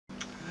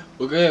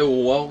Okay,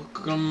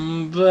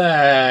 welcome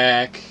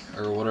back,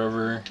 or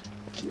whatever.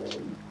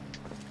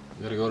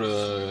 We gotta go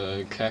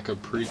to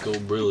Cacaprico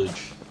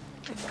Village.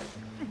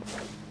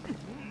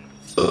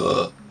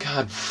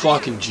 God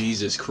fucking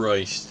Jesus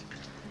Christ.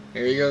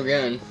 Here you go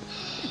again.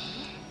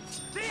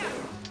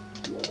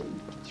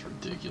 It's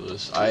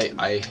ridiculous.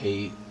 I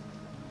hate...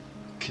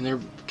 Can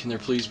there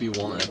please be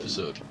one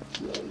episode?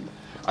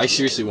 I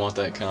seriously want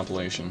that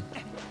compilation.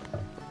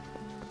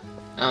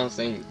 I don't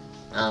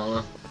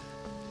know.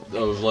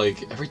 Of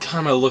like, every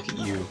time I look at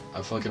you,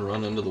 I fucking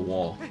run into the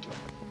wall.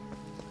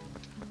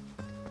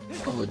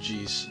 Oh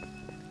jeez.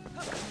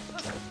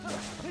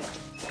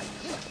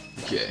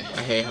 Okay.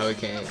 I hate how we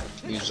can't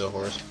use the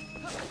horse.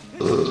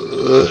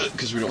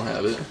 Because we don't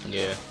have it.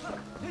 Yeah.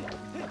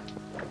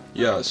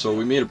 Yeah, so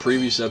we made a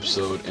previous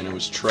episode and it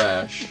was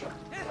trash.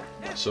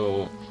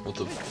 So, what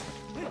the...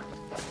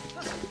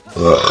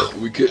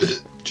 we could...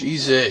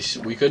 Jesus!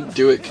 We couldn't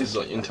do it because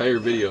the entire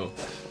video,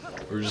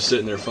 we were just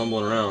sitting there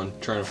fumbling around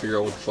trying to figure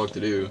out what the fuck to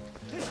do.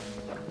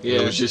 Yeah.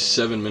 And it was just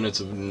 7 minutes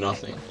of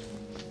nothing.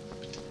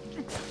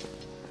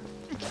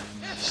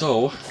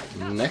 So,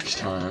 next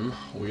time,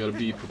 we gotta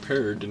be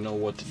prepared to know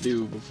what to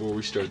do before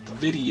we start the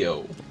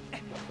video.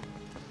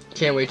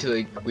 Can't wait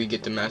till we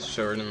get the Master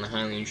Sword and the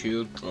Hylian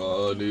Shield.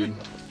 Oh, dude.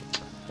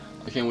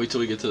 I can't wait till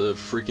we get to the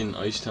freaking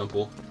Ice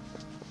Temple.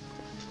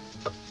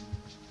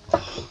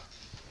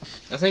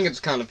 I think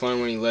it's kind of fun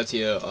when he lets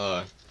you,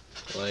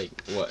 like,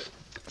 what?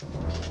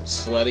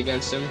 Sled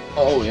against him?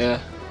 Oh, yeah.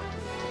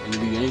 In the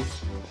beginning.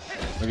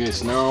 Okay,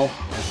 so now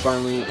we're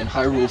finally in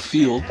Hyrule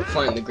Field.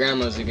 Fighting the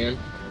grandmas again.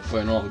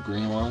 Fighting all the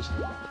green ones.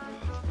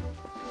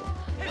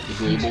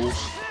 The labels.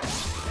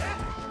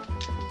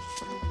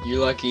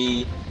 You're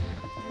lucky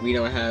we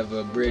don't have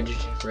a bridge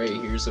right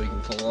here so we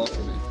can pull off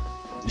from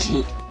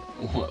it.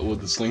 What,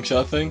 with the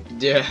slingshot thing?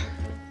 Yeah.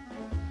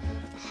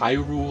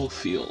 Hyrule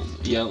Field.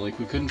 Yeah, like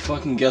we couldn't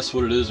fucking guess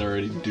what it is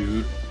already,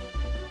 dude.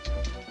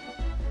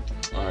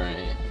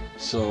 Alright.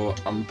 So,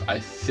 I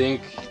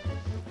think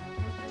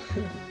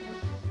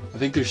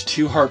there's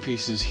 2 heart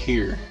pieces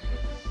here.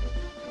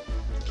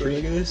 Can you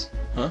look at this?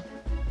 Huh?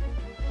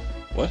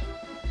 What?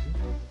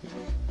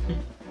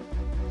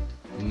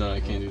 No, I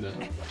can't do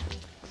that.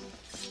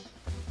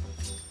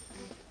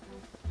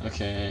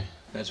 Okay.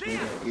 That's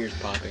weird. Ears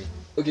popping.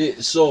 Okay,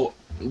 so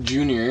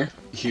Junior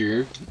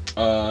here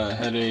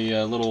had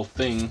a little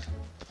thing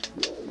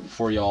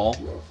for y'all,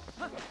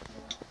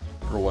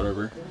 or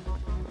whatever,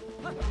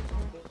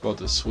 about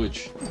the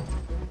Switch.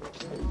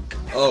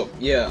 Oh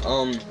yeah.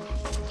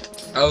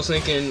 I was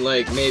thinking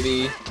like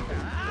maybe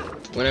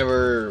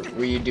whenever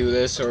we do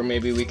this, or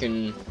maybe we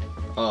can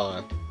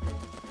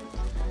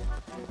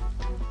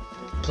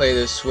play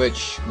the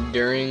Switch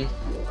during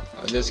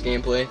this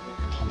gameplay.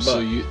 So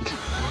you,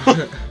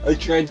 I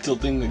tried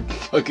tilting the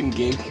fucking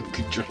GameCube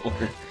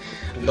controller.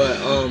 But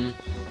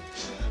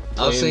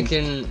I was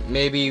thinking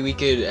maybe we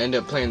could end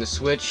up playing the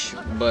Switch,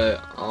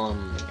 but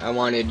I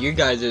wanted you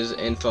guys'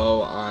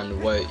 info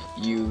on what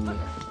you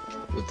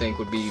would think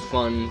would be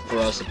fun for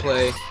us to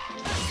play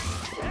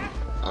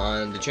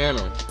on the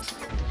channel.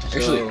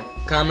 So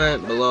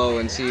comment below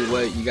and see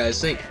what you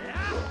guys think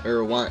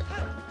or want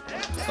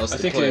us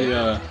to play.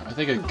 I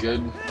think a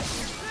good,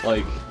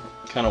 like,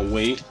 kind of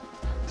wait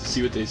to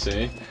see what they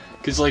say,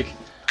 cause like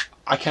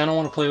I kind of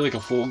want to play like a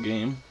full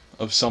game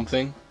of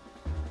something,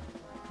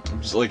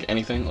 just like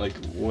anything, like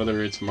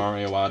whether it's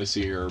Mario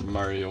Odyssey or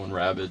Mario and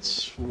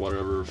Rabbids,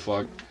 whatever.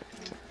 Fuck.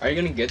 Are you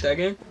gonna get that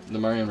game? The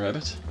Mario and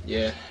Rabbids?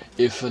 Yeah.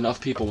 If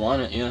enough people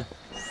want it, yeah.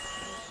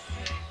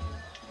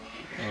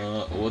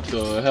 What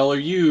the hell are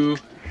you?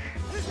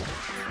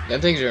 That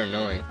things are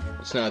annoying.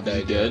 It's not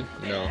that good.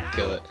 No,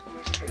 kill it.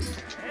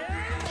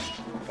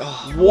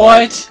 Oh,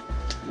 what?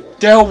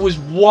 That was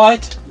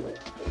what?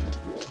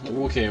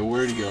 Okay,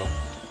 where'd he go?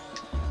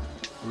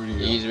 Where'd he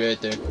go? He's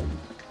right there.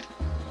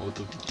 What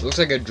the? Looks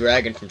like a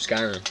dragon from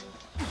Skyrim.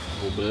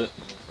 A little bit.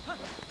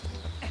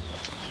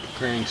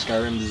 Comparing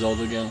Skyrim to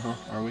Zelda again, huh?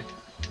 Are we?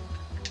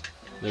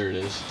 There it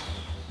is.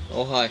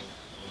 Oh, hi.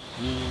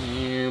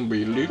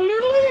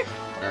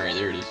 Alright,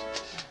 there it is.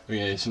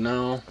 Okay, so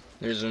now...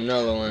 There's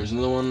another one. There's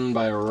another one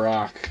by a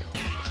rock.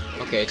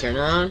 Okay, turn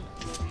around.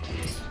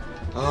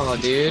 Oh,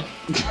 dude.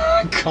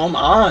 Come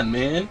on,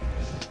 man.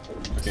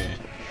 Okay.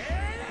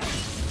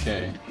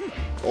 Okay.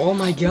 Oh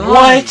my god.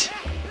 What?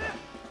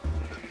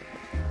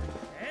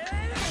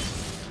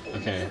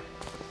 Okay.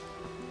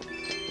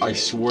 I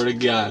swear to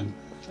God.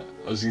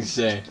 I was gonna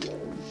say.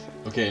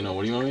 Okay, no,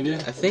 what do you want me to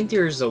do? I think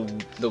there's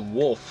the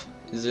wolf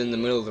is in the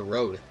middle of the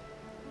road.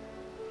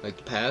 Like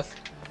the path.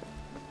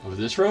 Over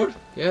this road?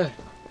 Yeah.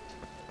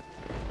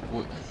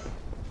 What?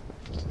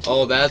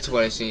 Oh, that's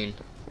what I seen.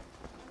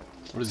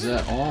 What is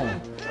that? Oh.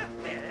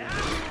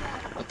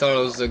 I thought it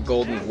was the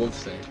golden wolf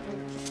thing.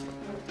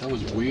 That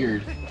was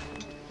weird.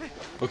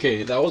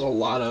 Okay, that was a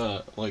lot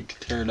of, like,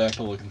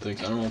 pterodactyl looking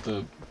things. I don't know what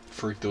the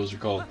freak those are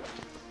called.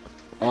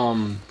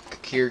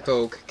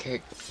 Kirko,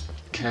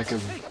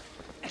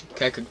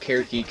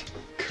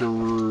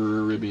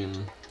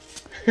 Caribbean.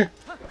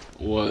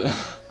 What?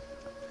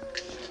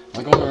 Am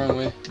I going the wrong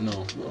way?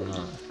 No, I'm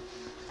not.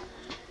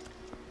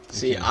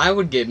 See, Okay. I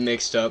would get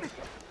mixed up.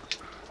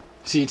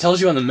 See, it tells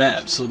you on the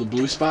map, so the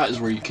blue spot is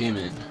where you came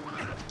in.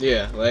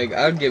 Yeah, like,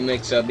 I would get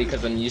mixed up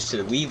because I'm used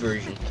to the Wii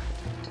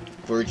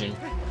version.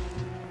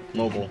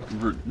 Mobile.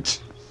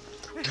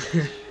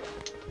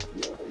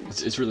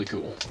 It's really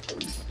cool.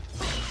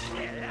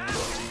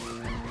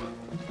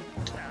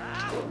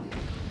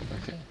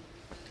 Okay.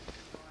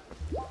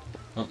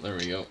 Oh, there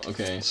we go.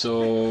 Okay,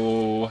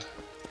 so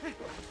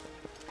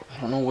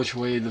I don't know which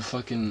way the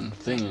fucking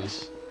thing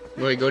is.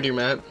 Wait, go to your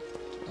map.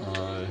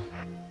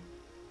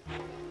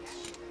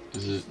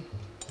 Is it?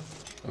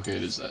 Okay,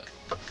 it is that.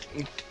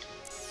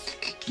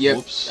 Yep.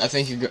 Whoops. I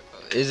think you go.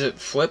 Is it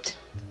flipped?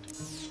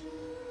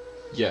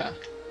 Yeah.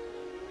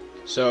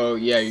 So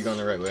yeah, you're going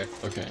the right way.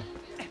 Okay.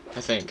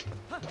 I think.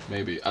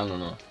 Maybe. I don't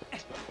know.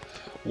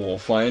 We'll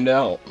find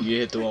out. You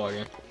hit the wall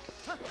again.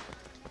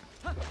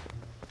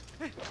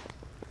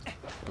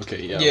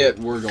 Okay, yeah. Yeah.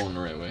 We're going the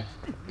right way.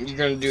 You're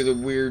gonna do the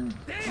weird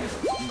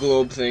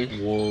globe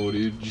thing. Whoa,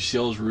 dude. Did you see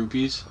all those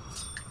rupees?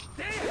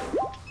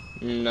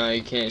 No,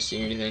 you can't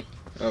see anything.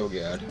 Oh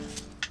god.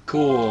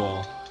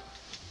 Cool.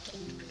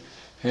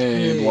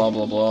 Hey, Hey. blah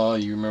blah blah.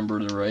 You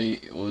remember the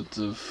right? What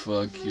the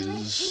fuck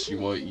is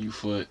what you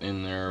put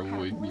in there?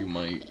 Would you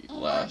might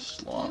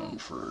last long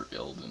for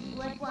Elden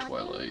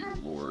Twilight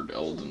Lord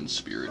Elden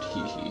Spirit? Hee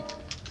hee.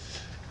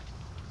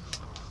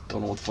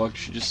 Don't know what the fuck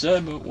she just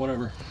said, but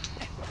whatever.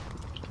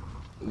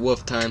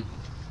 Wolf time.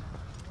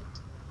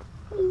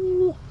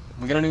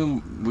 We gotta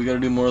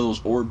do more of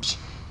those orbs.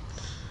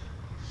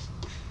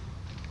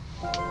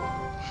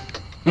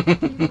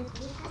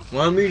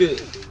 Want me to?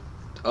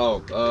 Oh,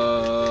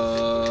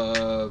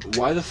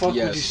 Why the fuck would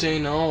yes. you say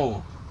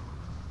no?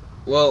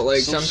 Well,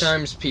 like So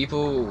sometimes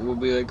people will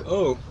be like,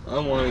 "Oh, I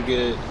want to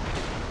get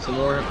some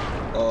more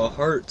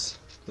hearts.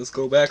 Let's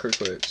go back real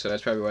quick." So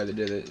that's probably why they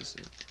did it.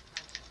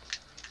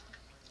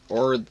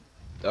 Or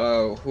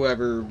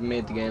whoever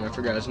made the game, I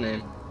forgot his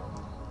name.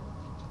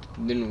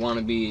 Didn't want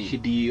to be.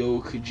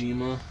 Hideo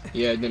Kojima.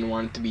 Yeah, didn't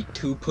want it to be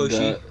too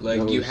pushy.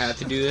 That You was- have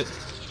to do it.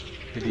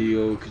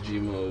 Hideo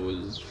Kojima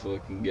was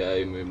fucking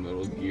guy who made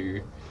Metal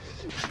Gear.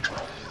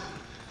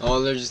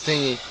 Oh, there's a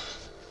thingy.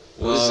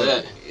 What is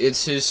that?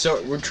 It's his.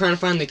 So we're trying to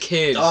find the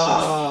kids.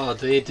 Oh,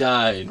 they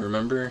died,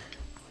 remember?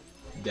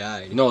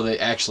 Died. No, they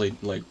actually,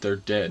 like, they're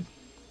dead.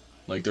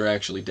 Like, they're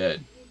actually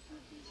dead.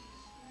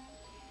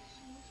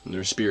 And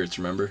they're spirits,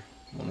 remember?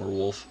 One were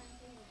wolf.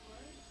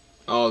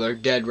 Oh, they're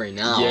dead right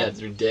now. Yeah,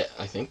 they're dead.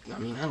 I think, I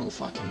mean, I don't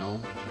fucking know.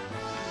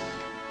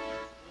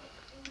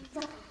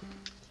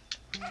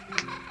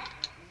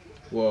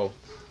 Whoa.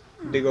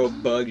 Big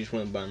old bug just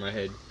went by my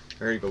head.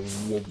 I heard it go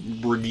whoa.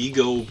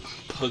 Brigigo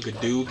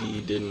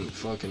Pugadoogie didn't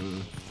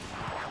fucking,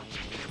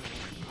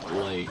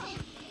 like,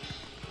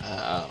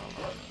 I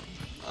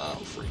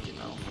don't freaking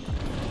know.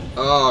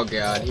 Oh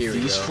god, here we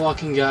These go.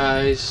 fucking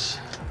guys.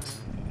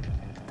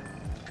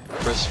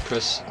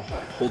 Press,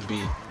 hold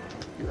B.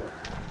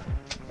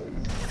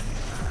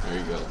 There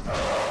you go.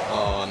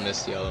 Oh, I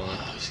missed the other one.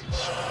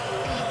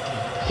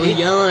 Quit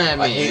yelling at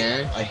me,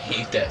 man. I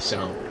hate that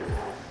sound.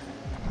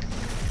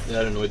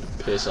 That annoyed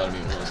the piss out of me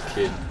when I was a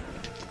kid.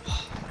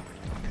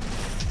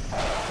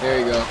 There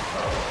you go.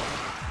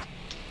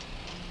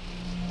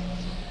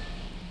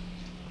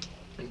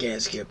 I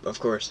can't skip, of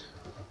course.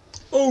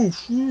 Oh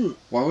shit.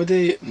 Why would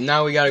they?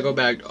 Now we gotta go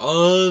back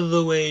all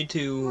the way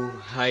to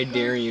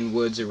Hydarian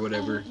Woods or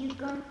whatever.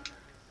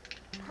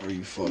 Are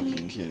you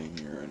fucking kidding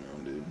me right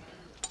now, dude?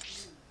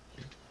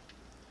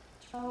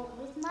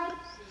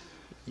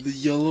 The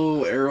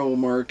yellow arrow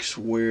marks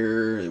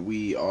where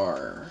we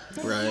are.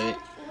 Right.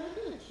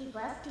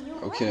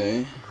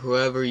 Okay.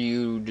 Whoever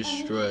you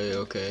destroy,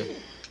 okay.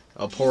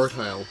 A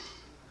portal.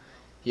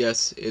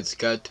 Yes, it's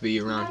got to be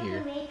around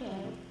here.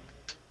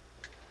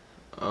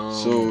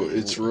 So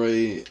it's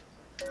right.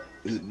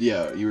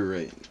 Yeah, you were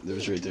right. It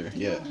was right there.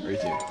 Yeah,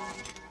 right there.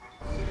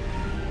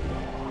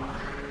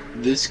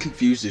 This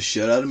confused the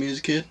shit out of me as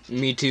a kid.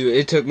 Me too.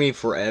 It took me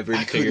forever to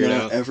I could figure it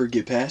not out. ever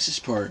get past this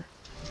part.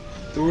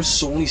 There were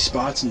so many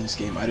spots in this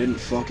game I didn't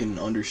fucking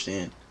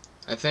understand.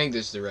 I think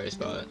this is the right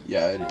spot.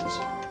 Yeah, it is.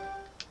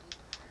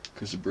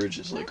 Because the bridge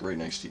is like right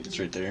next to you. It's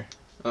right there.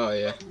 Oh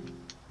yeah.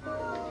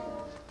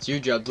 It's your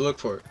job to look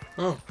for it.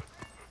 Oh.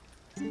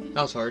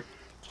 That was hard.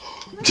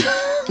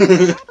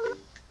 That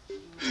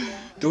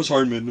was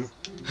hard, man.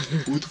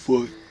 What the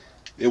fuck?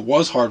 It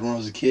was hard when I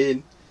was a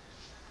kid.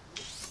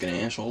 Fucking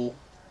asshole.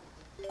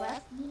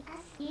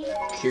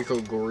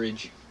 Kirko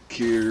Gorge.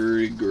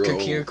 Kirigro.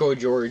 Kirko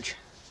George.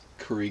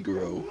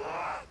 Kirigro.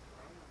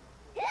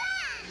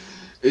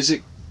 Is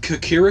it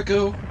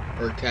Kakiriko?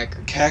 Or Kak.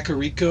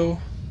 Kakariko?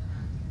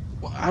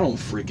 Well, I don't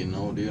freaking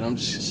know, dude. I'm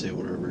just gonna say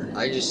whatever.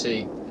 I just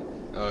say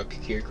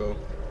Kirko.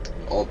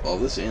 All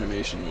this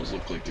animation was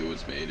look like it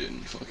was made in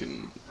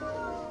fucking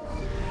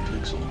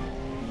pixel.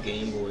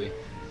 Game Boy.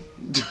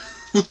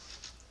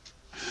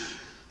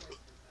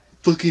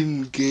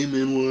 Fucking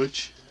Game &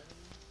 Watch.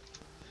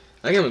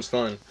 That game was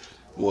fun.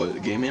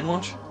 What, Game &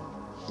 Watch?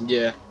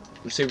 Yeah.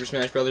 Super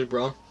Smash Brothers,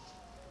 bro.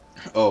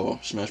 Oh,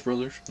 Smash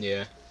Brothers?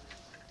 Yeah.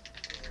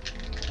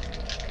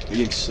 The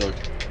game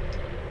sucked.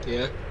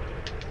 Yeah.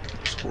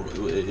 It's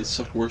horrible. It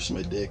sucked worse than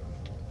my dick.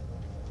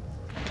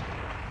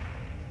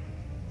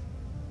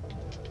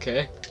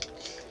 Okay.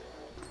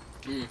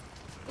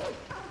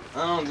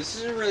 This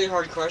is a really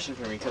hard question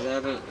for me because I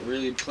haven't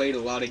really played a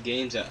lot of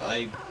games that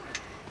I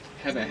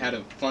haven't had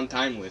a fun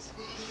time with.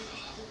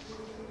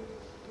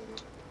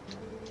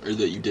 Or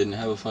that you didn't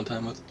have a fun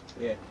time with?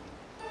 Yeah.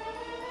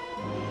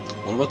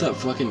 What about that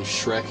fucking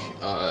Shrek,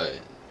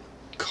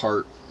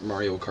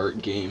 Mario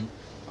Kart game?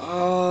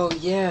 Oh,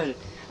 yeah.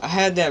 I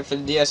had that for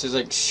the DS. It was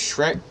like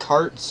Shrek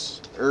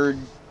Karts or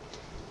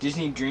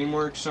Disney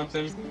DreamWorks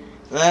something.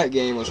 That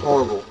game was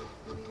horrible.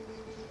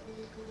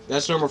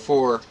 That's number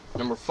 4.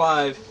 Number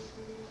 5,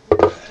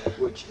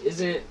 which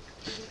isn't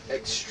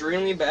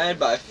extremely bad,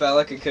 but I felt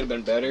like it could have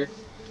been better,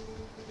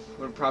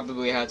 would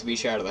probably have to be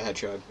Shadow the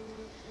Hedgehog.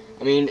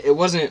 I mean, it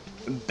wasn't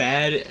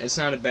bad. It's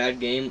not a bad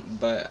game,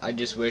 but I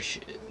just wish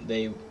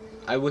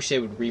I wish they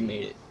would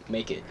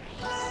make it.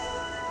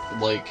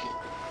 Like,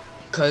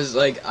 cause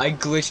like I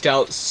glitched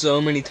out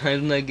so many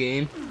times in that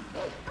game.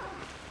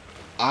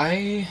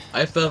 I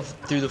fell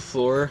through the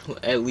floor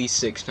at least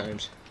 6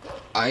 times.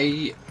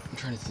 I'm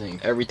trying to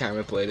think. Every time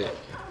I played it.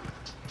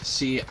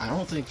 See, I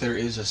don't think there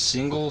is a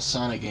single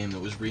Sonic game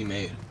that was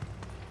remade.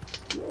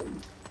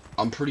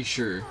 I'm pretty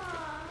sure.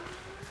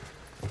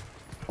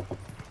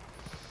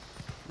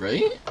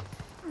 Right?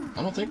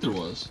 I don't think there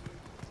was.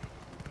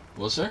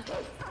 Was there?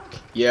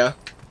 Yeah.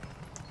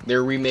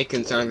 They're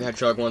remaking Sonic the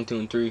Hedgehog 1, 2,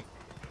 and 3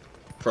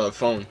 for the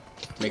phone,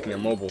 making it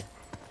mobile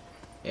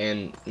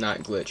and not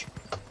glitch.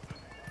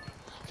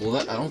 Well,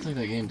 I don't think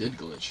that game did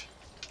glitch.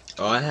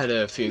 Oh, I had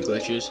a few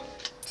glitches.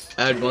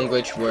 I had one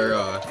glitch where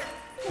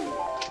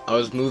I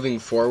was moving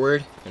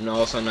forward and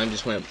all of a sudden I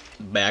just went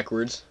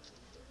backwards.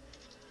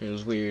 It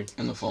was weird.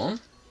 In the phone?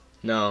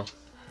 No.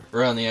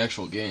 Or on the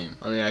actual game?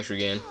 On the actual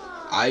game.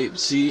 I've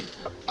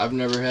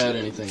never had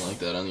anything like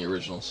that on the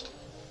originals.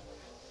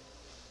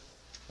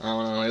 I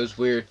don't know, it was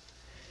weird.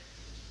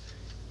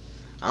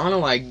 I don't know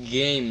why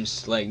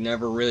games like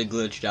never really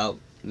glitched out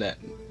that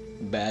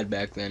bad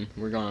back then.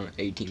 We're going on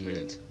 18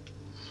 minutes.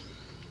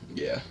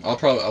 Yeah, I'll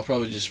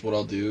probably just, what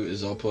I'll do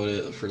is I'll put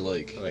it for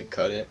like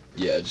cut it.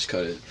 Yeah, just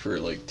cut it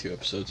for like 2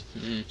 episodes.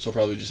 So I'll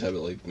probably just have it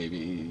like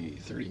maybe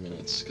 30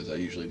 minutes because I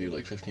usually do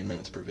like 15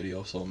 minutes per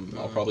video. So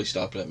I'll probably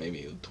stop it at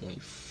maybe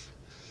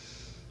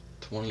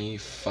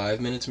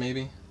 25 minutes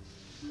maybe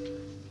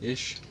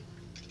ish.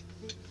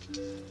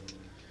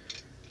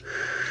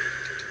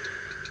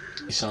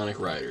 Sonic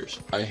Riders.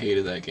 I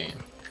hated that game,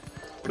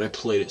 but I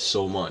played it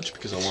so much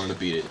because I wanted to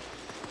beat it.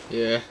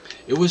 Yeah.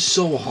 It was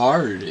so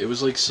hard. It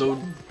was like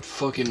so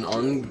fucking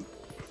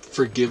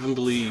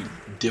unforgivably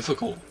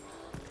difficult.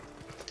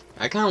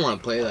 I kind of want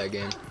to play that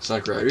game.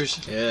 Sonic Riders?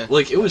 Yeah.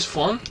 Like, it was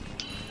fun.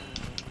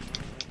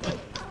 But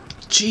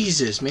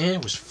Jesus, man,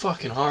 it was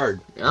fucking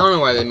hard. I don't know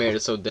why they made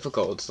it so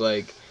difficult. It's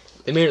like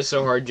they made it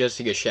so hard just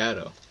to get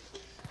Shadow.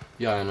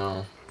 Yeah, I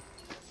know.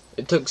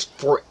 It took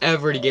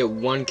forever to get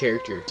one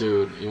character.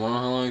 Dude, you wanna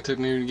know how long it took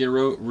me to get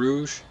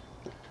Rouge?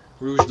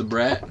 Rouge the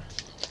Brat?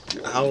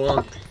 How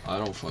long? I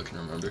don't fucking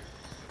remember.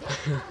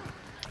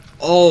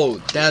 Oh,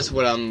 that's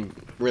what I'm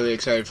really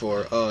excited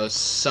for.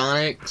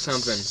 Sonic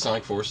something.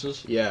 Sonic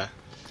Forces? Yeah.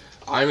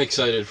 I'm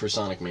excited for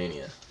Sonic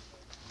Mania.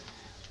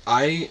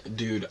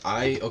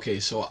 Okay,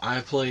 so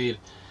I played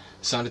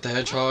Sonic the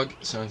Hedgehog,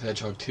 Sonic the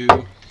Hedgehog 2,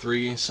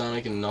 3,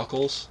 Sonic and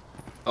Knuckles.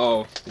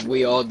 Oh,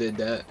 we all did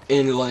that.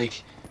 And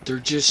like, they're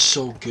just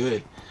so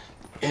good.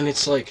 And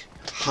it's like,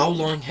 how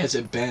long has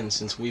it been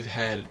since we've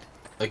had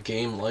a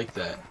game like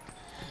that?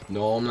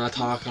 No, I'm not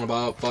talking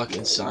about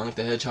fucking Sonic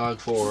the Hedgehog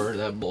 4.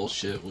 That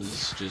bullshit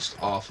was just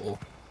awful.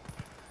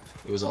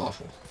 It was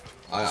awful.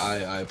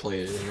 I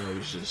played it and it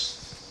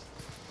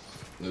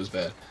was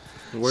bad.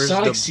 Where's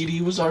Sonic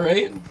CD was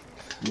alright,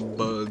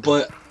 bug?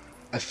 but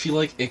I feel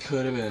like it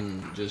could have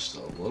been just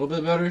a little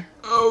bit better.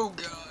 Oh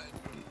god.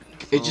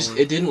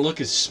 It didn't look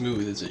as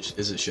smooth as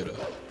it should have.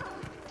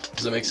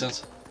 Does that make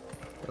sense?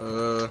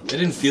 It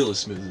didn't feel as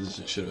smooth as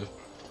it should have.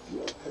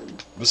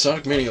 But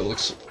Sonic Mania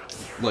looks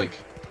like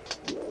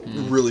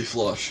really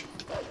flush.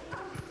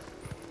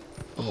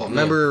 Oh,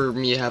 remember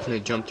me having to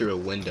jump through a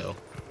window?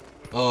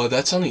 Oh,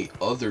 that's on the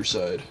other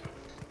side.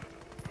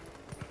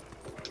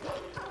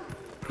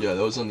 Yeah,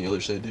 that was on the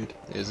other side, dude.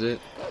 Is it?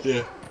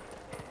 Yeah.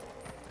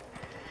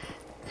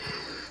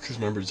 Because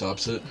remember, it's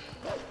opposite.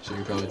 So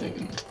you're probably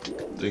thinking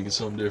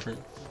something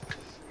different.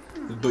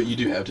 But you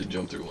do have to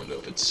jump through a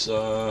window. It's,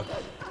 Yeah,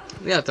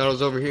 I thought it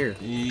was over here.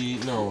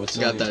 No, it's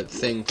you got that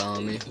thing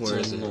following me. Where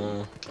is it?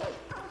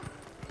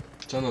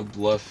 It's on the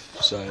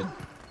left side.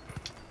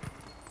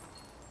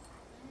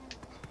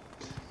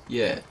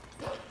 Yeah.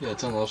 Yeah,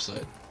 it's on the left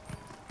side.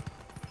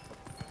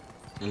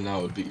 And now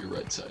it would be your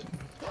right side.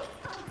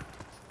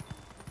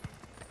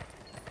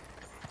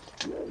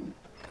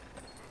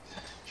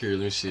 Here, let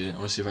me see it. I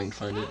want to see if I can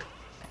find it.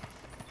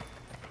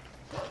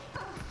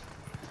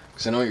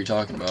 Because I know what you're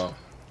talking about.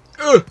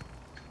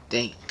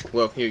 Dang.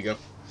 Well, here you go.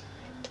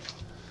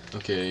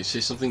 Okay, say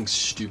something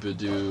stupid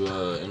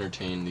to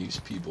entertain these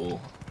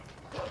people.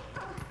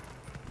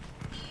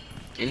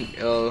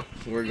 And,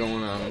 we're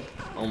going on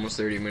almost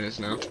 30 minutes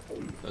now.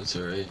 That's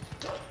alright.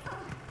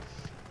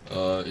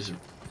 Is it?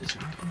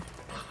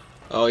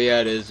 Oh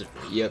yeah, it is.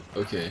 Yep.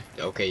 Okay.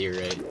 Okay, you're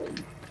right.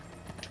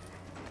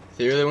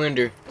 Through the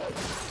window.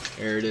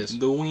 There it is.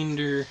 The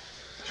winder.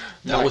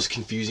 That was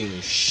confusing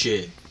as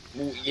shit.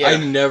 Yeah. I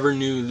never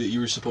knew that you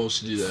were supposed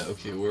to do that.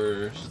 Okay,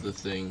 where's the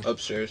thing?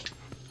 Upstairs.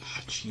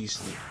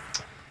 Jeez.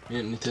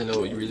 Man,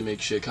 Nintendo, you really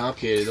make shit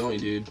complicated, don't you,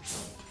 dude?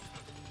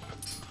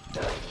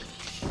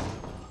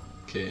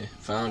 Okay,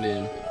 found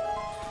him.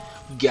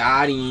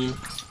 Got him.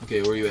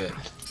 Okay, where you at?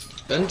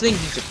 Them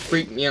things used to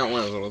freak me out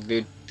when I was little,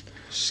 dude.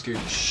 Scared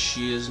the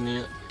shit, isn't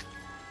it?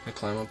 Can I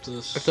climb up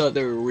this? I thought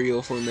they were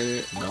real for a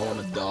minute. No, I'm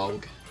a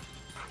dog.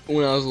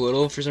 When I was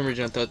little, for some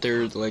reason, I thought they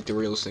were like the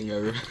realest thing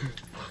ever.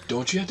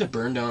 Don't you have to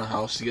burn down a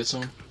house to get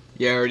some?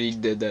 Yeah, I already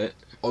did that.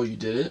 Oh, you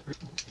did it?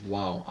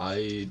 Wow,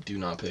 I do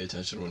not pay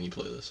attention when you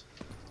play this.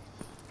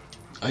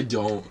 I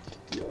don't.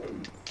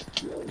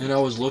 And I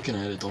was looking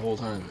at it the whole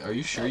time. Are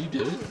you sure you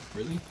did it?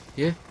 Really?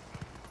 Yeah.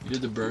 You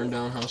did the burn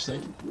down house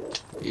thing?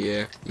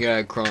 Yeah, you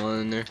gotta crawl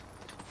in there.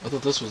 I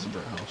thought this was the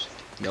burnt house.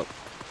 Nope.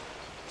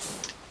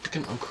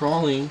 Fucking, I'm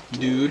crawling,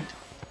 dude.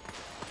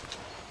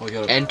 Oh, I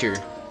gotta Enter.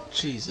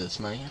 Jesus,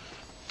 man.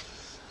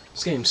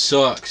 This game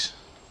sucks.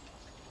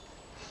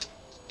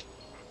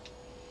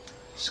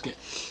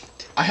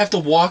 I have to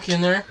walk in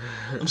there.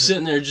 I'm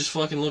sitting there just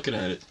fucking looking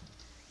at it.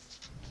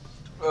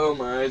 Oh,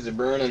 my eyes are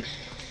burning.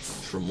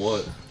 From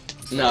what?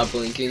 Not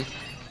blinking.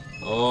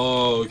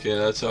 Oh, okay,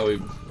 that's how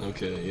we...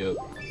 Okay, yep.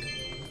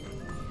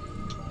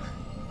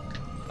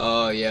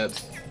 Oh, yep.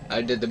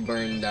 I did the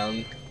burn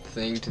down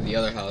thing to the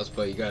other house,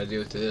 but you gotta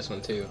do it to this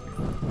one, too.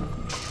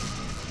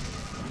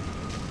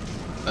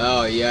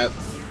 Oh, yep.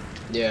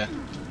 Yeah.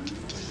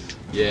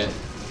 Yeah.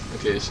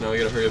 Okay, so now we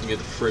gotta hurry up and get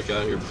the frick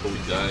out of here before we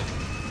die.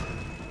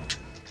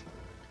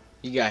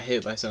 You got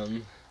hit by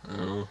something. I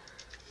don't know.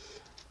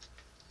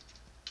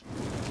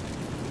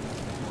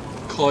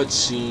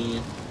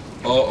 Cutscene.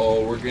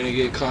 Uh-oh, we're gonna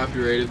get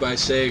copyrighted by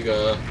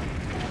Sega.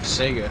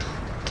 Sega.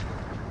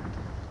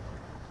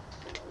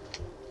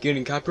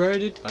 Getting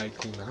copyrighted by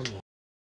Konami.